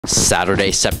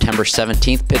Saturday, September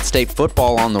 17th, Pitt State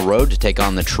football on the road to take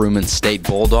on the Truman State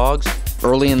Bulldogs.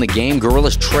 Early in the game,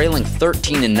 Gorillas trailing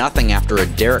 13-0 after a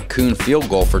Derek Kuhn field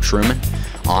goal for Truman.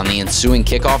 On the ensuing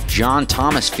kickoff, John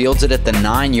Thomas fields it at the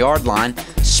 9-yard line,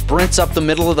 sprints up the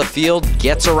middle of the field,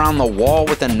 gets around the wall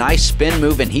with a nice spin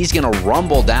move, and he's going to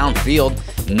rumble downfield.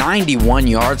 91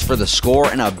 yards for the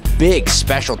score and a big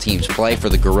special teams play for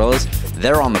the Gorillas.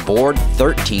 They're on the board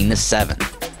 13-7.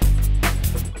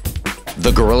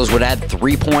 The Gorillas would add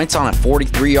 3 points on a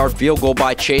 43-yard field goal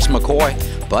by Chase McCoy,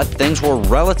 but things were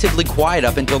relatively quiet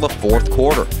up until the fourth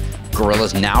quarter.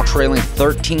 Gorillas now trailing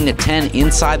 13-10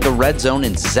 inside the red zone,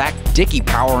 and Zach Dickey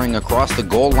powering across the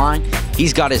goal line.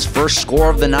 He's got his first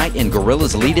score of the night, and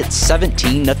Gorillas lead it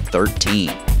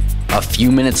 17-13. A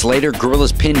few minutes later,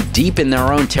 Gorillas pin deep in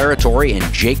their own territory, and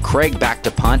Jake Craig back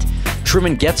to punt.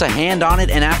 Truman gets a hand on it,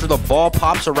 and after the ball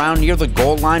pops around near the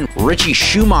goal line, Richie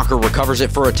Schumacher recovers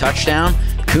it for a touchdown.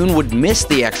 Kuhn would miss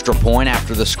the extra point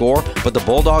after the score, but the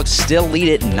Bulldogs still lead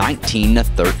it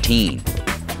 19-13.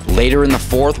 Later in the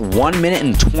fourth, 1 minute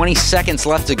and 20 seconds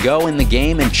left to go in the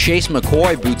game, and Chase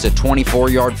McCoy boots a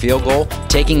 24-yard field goal,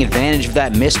 taking advantage of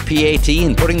that missed PAT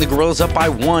and putting the Gorillas up by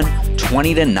 1,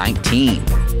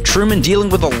 20-19. Truman dealing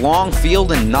with a long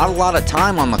field and not a lot of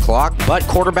time on the clock, but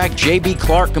quarterback J.B.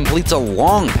 Clark completes a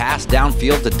long pass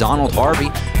downfield to Donald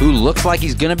Harvey, who looks like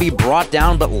he's going to be brought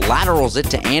down but laterals it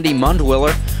to Andy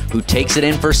Mundwiller, who takes it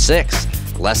in for 6.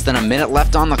 Less than a minute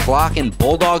left on the clock, and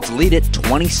Bulldogs lead it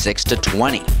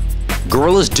 26-20.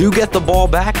 Gorillas do get the ball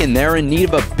back, and they're in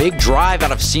need of a big drive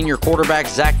out of senior quarterback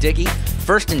Zach Dickey.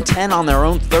 1st and 10 on their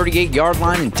own 38-yard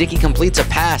line, and Dickey completes a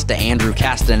pass to Andrew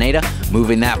Castaneda,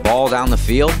 moving that ball down the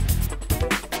field.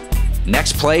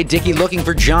 Next play, Dickey looking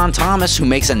for John Thomas, who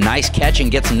makes a nice catch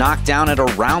and gets knocked down at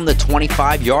around the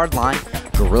 25-yard line.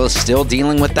 Gorillas still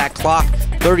dealing with that clock,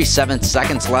 37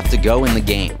 seconds left to go in the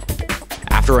game.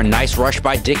 After a nice rush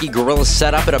by Dickey, Gorillas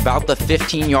set up at about the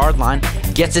 15-yard line,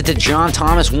 gets it to John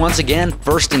Thomas once again,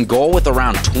 1st and goal with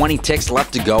around 20 ticks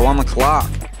left to go on the clock.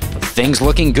 Things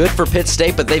looking good for Pitt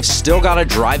State, but they've still got to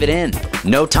drive it in.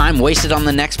 No time wasted on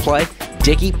the next play.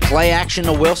 Dickey, play action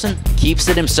to Wilson, keeps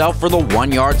it himself for the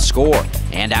 1-yard score.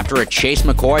 And after a Chase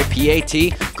McCoy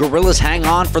PAT, Gorillas hang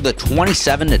on for the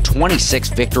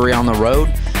 27-26 victory on the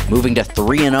road, moving to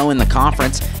 3-0 in the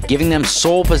conference, giving them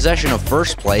sole possession of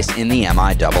first place in the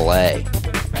MIAA.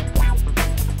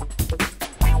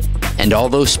 And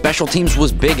although special teams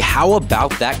was big, how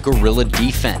about that Gorilla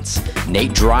defense?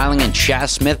 Nate Dreiling and Chaz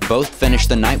Smith both finished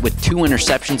the night with 2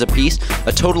 interceptions apiece,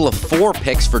 a total of 4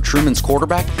 picks for Truman's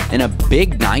quarterback, and a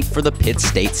big night for the Pitt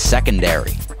State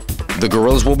secondary. The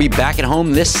Gorillas will be back at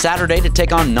home this Saturday to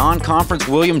take on non-conference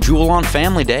William Jewell on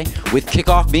Family Day, with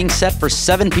kickoff being set for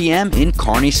 7 p.m. in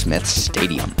Carney Smith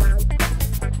Stadium.